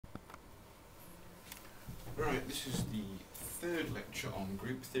Right, this is the third lecture on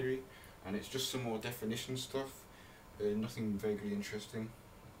group theory, and it's just some more definition stuff, nothing vaguely interesting.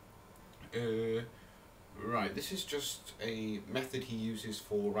 Right, this is just a method he uses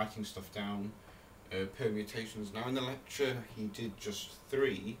for writing stuff down, permutations. Now in the lecture he did just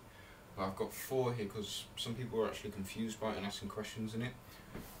 3, but I've got 4 here because some people were actually confused by it and asking questions in it.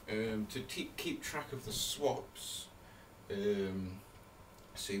 To keep track of the swaps,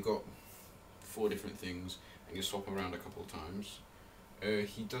 so you've got 4 different things and you swap around a couple of times.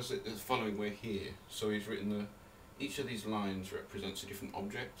 He does it the following way here. So he's written each of these lines represents a different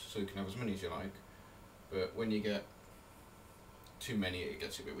object, so you can have as many as you like, but when you get too many it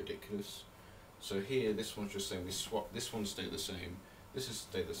gets a bit ridiculous. So here this one's just saying we swap, this one stay the same, this has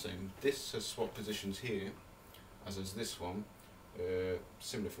stayed the same, this has swapped positions here, as is this one.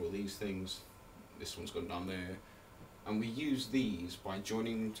 Similar for all these things, this one's gone down there, and we use these by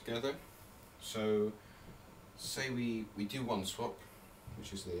joining them together. So say we do one swap,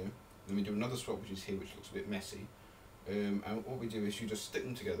 which is there, then we do another swap which is here, which looks a bit messy, and what we do is you just stick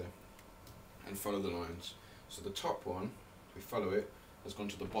them together and follow the lines. So the top one, if we follow it, has gone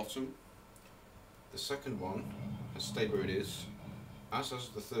to the bottom, the second one has stayed where it is, as has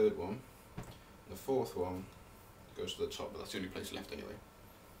the third one, the fourth one goes to the top, but that's the only place left anyway.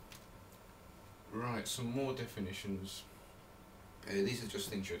 Right, some more definitions. These are just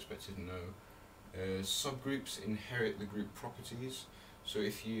things you're expected to know. Subgroups inherit the group properties. So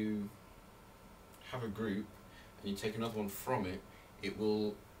if you have a group and you take another one from it, it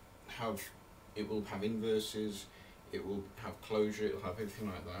will have inverses, it will have closure, it will have everything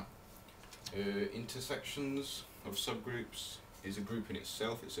like that. Intersections of subgroups is a group in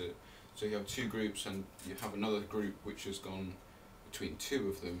itself. So you have 2 groups and you have another group which has gone between 2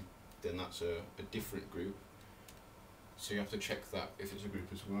 of them, then that's a different group. So you have to check that if it's a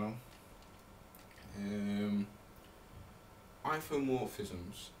group as well.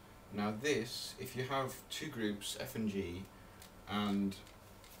 Isomorphisms. Now this, if you have 2 groups, F and G, and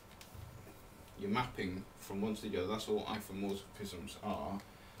you're mapping from one to the other, that's all isomorphisms are,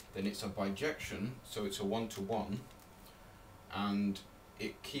 then it's a bijection, so it's a 1-to-1, and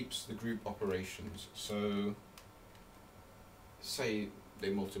it keeps the group operations. So say they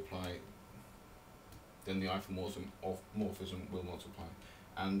multiply, then the isomorphism will multiply,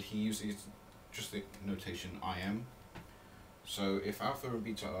 and he uses just the notation IM. So if alpha and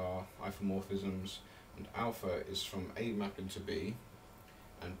beta are isomorphisms, and alpha is from A mapping to B,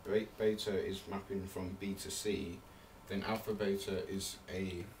 and beta is mapping from B to C, then alpha beta is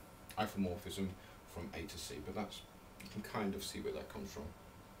a isomorphism from A to C. But that's, you can kind of see where that comes from.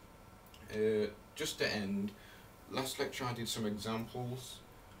 Just to end, last lecture I did some examples.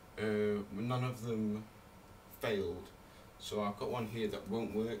 None of them failed, so I've got one here that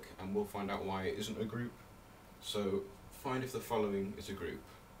won't work, and we'll find out why it isn't a group. So find if the following is a group: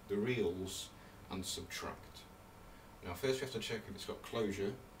 the reals and subtract. Now first we have to check if it's got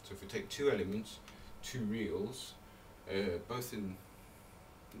closure. So if we take 2 elements, 2 reals, both in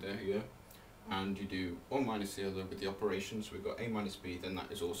there here, and you do one minus the other with the operation, so we've got A minus B, then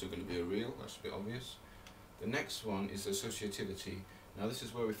that is also going to be a real. That's a bit obvious. The next one is associativity. Now this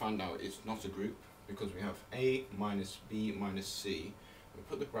is where we find out it's not a group, because we have A minus B minus C. We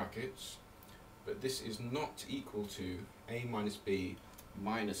put the brackets, but this is not equal to A minus B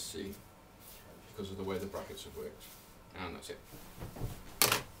minus C because of the way the brackets have worked. And that's it.